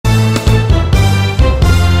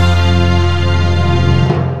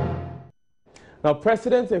Now,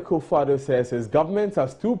 President Akufo-Addo says his government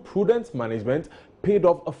has, through prudent management, paid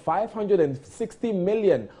off 560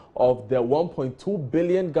 million of the 1.2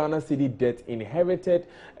 billion Ghana cedi debt inherited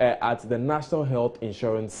at the National Health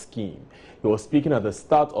Insurance Scheme. He was speaking at the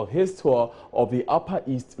start of his tour of the Upper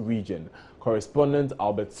East region. Correspondent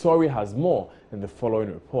Albert Sori has more in the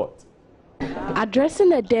following report. Addressing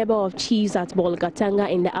the Deba of Chiefs at Bolgatanga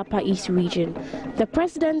in the Upper East region, the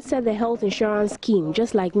president said the health insurance scheme,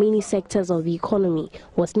 just like many sectors of the economy,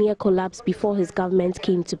 was near collapse before his government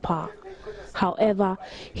came to power. However,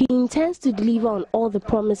 he intends to deliver on all the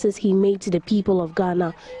promises he made to the people of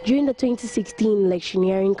Ghana during the 2016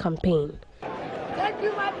 electioneering campaign.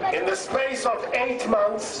 In the space of 8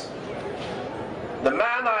 months, the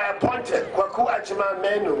man I appointed,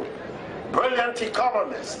 Akufo-Addo, brilliant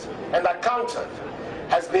economist and accountant,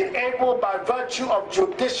 has been able, by virtue of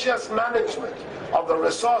judicious management of the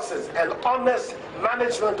resources and honest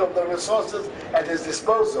management of the resources at his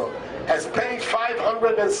disposal, has paid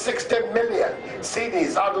 560 million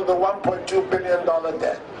cedis out of the $1.2 billion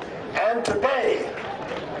debt. And today,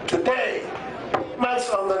 payments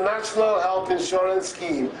on the National Health Insurance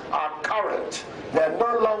Scheme are current. There are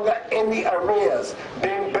no longer any arrears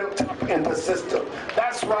being built up in the system.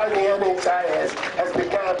 That's why the NHIS has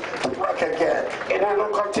begun to work again. And it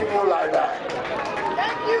will continue like that.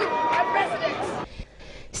 Thank you, my President.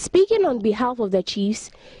 Speaking on behalf of the chiefs,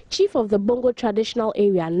 Chief of the Bongo Traditional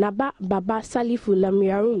Area, Naba Baba Salifu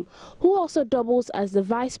Lamirarum, who also doubles as the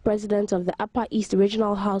Vice President of the Upper East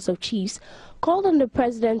Regional House of Chiefs, called on the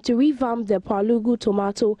President to revamp the Palugu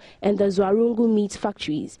tomato and the Zwarungu meat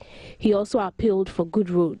factories. He also appealed for good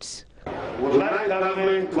roads. Would like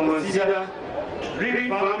government to consider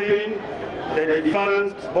revamping the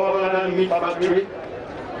defunct Borderland meat factory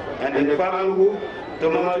and the Palugu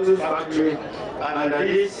tomato factory under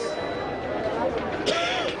this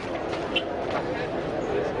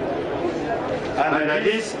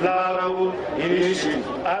laudable initiative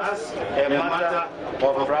as a matter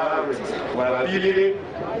of priority. We are appealing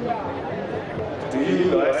to you,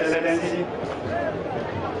 Your Excellency,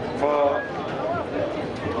 for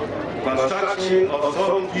construction of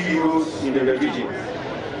some key roads in the region.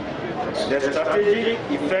 The strategic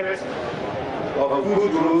effect of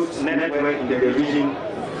good roads network in the region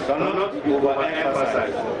cannot be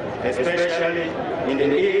overemphasized, especially in the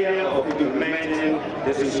area of implementing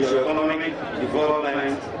the socio-economic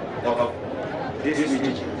development of this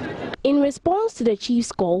region. In response to the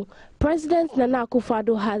chief's call, President Nana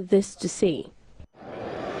Akufo-Addo had this to say.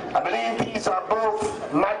 I believe these are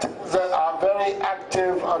both matters that are very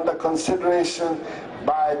active under consideration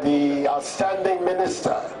by the outstanding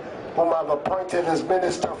minister, whom I've appointed as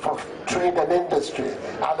Minister for Trade and Industry,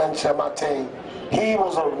 Alan Shematin. He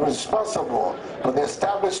was responsible for the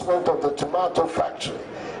establishment of the tomato factory,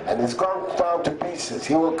 and it's gone down to pieces.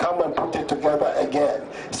 He will come and put it together again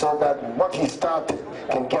so that what he started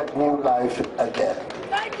can get new life again.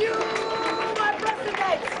 Thank you, my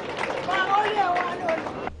President.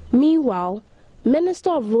 Meanwhile, Minister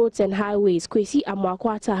of Roads and Highways, Kwesi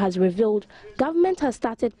Amoakwata, has revealed government has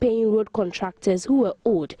started paying road contractors who were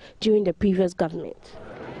owed during the previous government.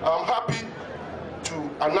 I'm happy to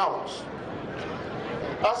announce,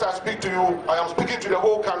 as I speak to you, I am speaking to the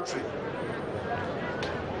whole country.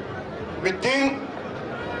 Within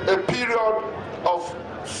a period of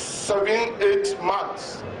 7-8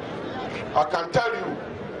 months, I can tell you,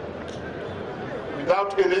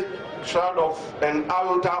 without any shroud of an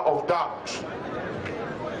iota of doubt,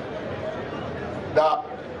 that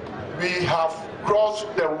we have crossed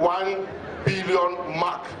the 1 billion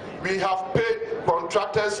mark. We have paid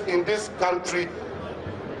contractors in this country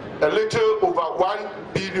a little over 1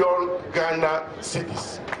 billion Ghana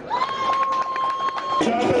cedis.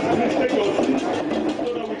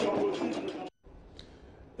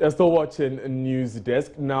 You're still watching News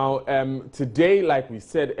Desk. Now, today, like we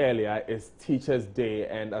said earlier, is Teachers' Day,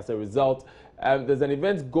 and as a result, there's an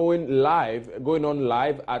event going on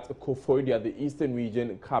live at Akufo-Addo, the Eastern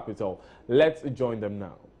Region capital. Let's join them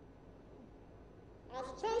now. As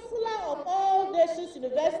Chancellor of All Nations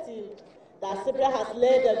University, Dasibra has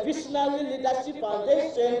laid a visionary leadership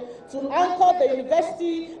foundation to anchor the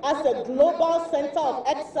university as a global center of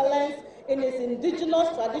excellence in its indigenous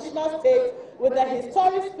traditional state, with the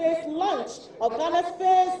historic space launch of Ghana's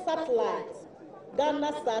first satellite,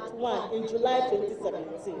 GhanaSat-1, in July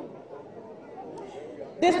 2017.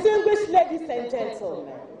 Distinguished ladies and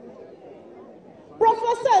gentlemen,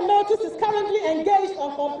 Professor Emeritus is currently engaged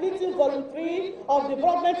on completing Volume 3 of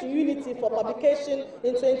Development in Unity for publication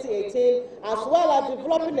in 2018, as well as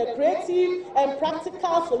developing a creative and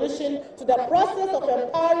practical solution to the process of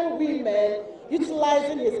empowering women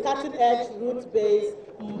utilizing his cutting-edge root-based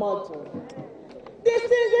model.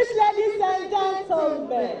 Distinguished ladies and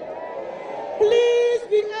gentlemen, please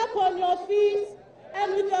be up on your feet,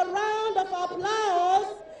 and with a round of applause,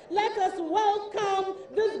 let us welcome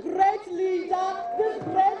this great leader, this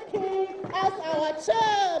great king, as our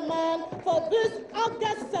chairman for this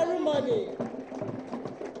August ceremony.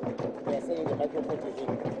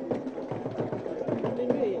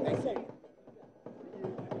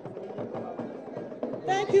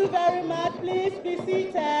 Thank you very much. Please be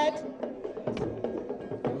seated.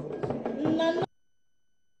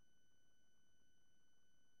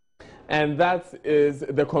 And that is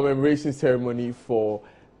the commemoration ceremony for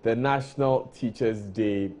the National Teachers'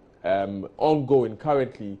 Day ongoing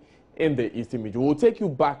currently in the Eastern Region. We'll take you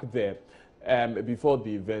back there before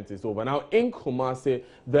the event is over. Now, in Kumasi,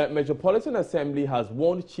 the Metropolitan Assembly has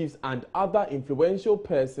warned chiefs and other influential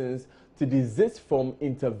persons to desist from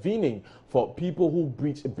intervening for people who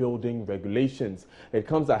breach building regulations. It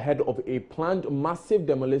comes ahead of a planned massive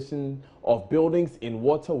demolition of buildings in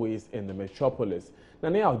waterways in the metropolis.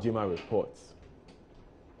 Nane Aljima reports.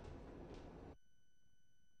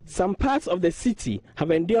 Some parts of the city have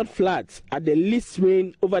endured floods at the least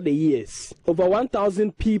rain over the years. Over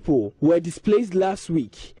 1,000 people were displaced last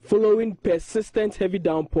week following persistent heavy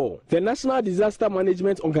downpour. The National Disaster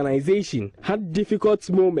Management Organization had difficult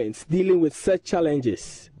moments dealing with such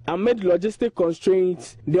challenges. Amid logistic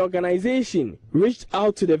constraints, the organization reached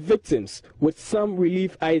out to the victims with some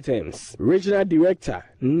relief items. Regional Director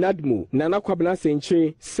NADMO, Nana Kwabena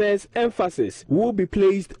Sentre, says emphasis will be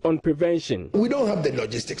placed on prevention. We don't have the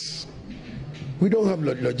logistics. We don't have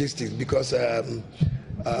logistics because NADMO,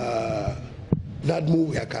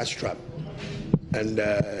 we are cash strapped. And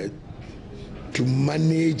to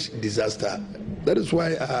manage disaster, that is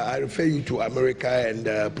why I refer you to America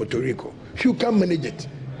and Puerto Rico. You can manage it.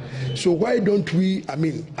 So why don't we,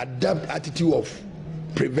 adapt attitude of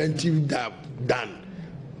preventive done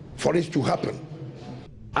for it to happen?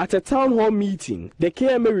 At a town hall meeting, the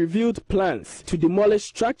KMA revealed plans to demolish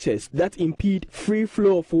structures that impede free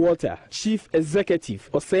flow of water. Chief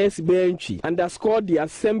Executive Osais Benchi underscored the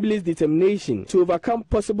Assembly's determination to overcome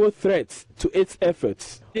possible threats to its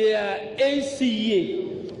efforts. They are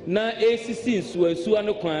ACA, na ACC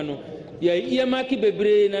Suano Kwano, Yamaki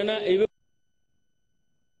Bebre, Nana.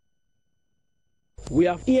 We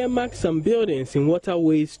have earmarked some buildings in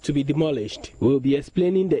waterways to be demolished. We will be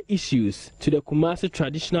explaining the issues to the Kumasi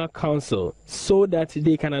Traditional Council so that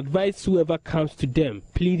they can advise whoever comes to them,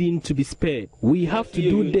 pleading to be spared. We have to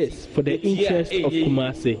do this for the interest of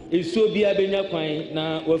Kumasi.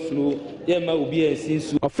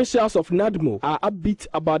 Officials of NADMO are upbeat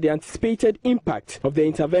about the anticipated impact of the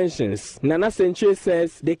interventions. Nana Sentre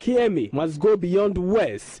says the KMA must go beyond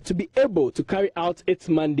words to be able to carry out its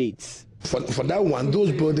mandates. For that one,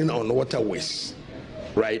 those buildings on waterways,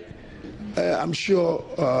 right? I'm sure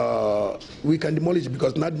we can demolish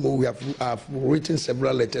because NADMO, we have written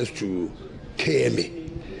several letters to KMA,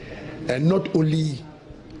 and not only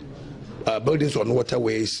buildings on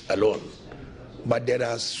waterways alone, but there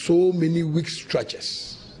are so many weak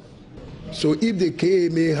structures. So if the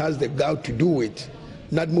KMA has the gall to do it,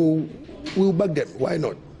 NADMO will back them. Why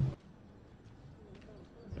not?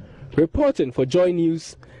 Reporting for Joy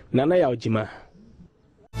News, Nana Aljima.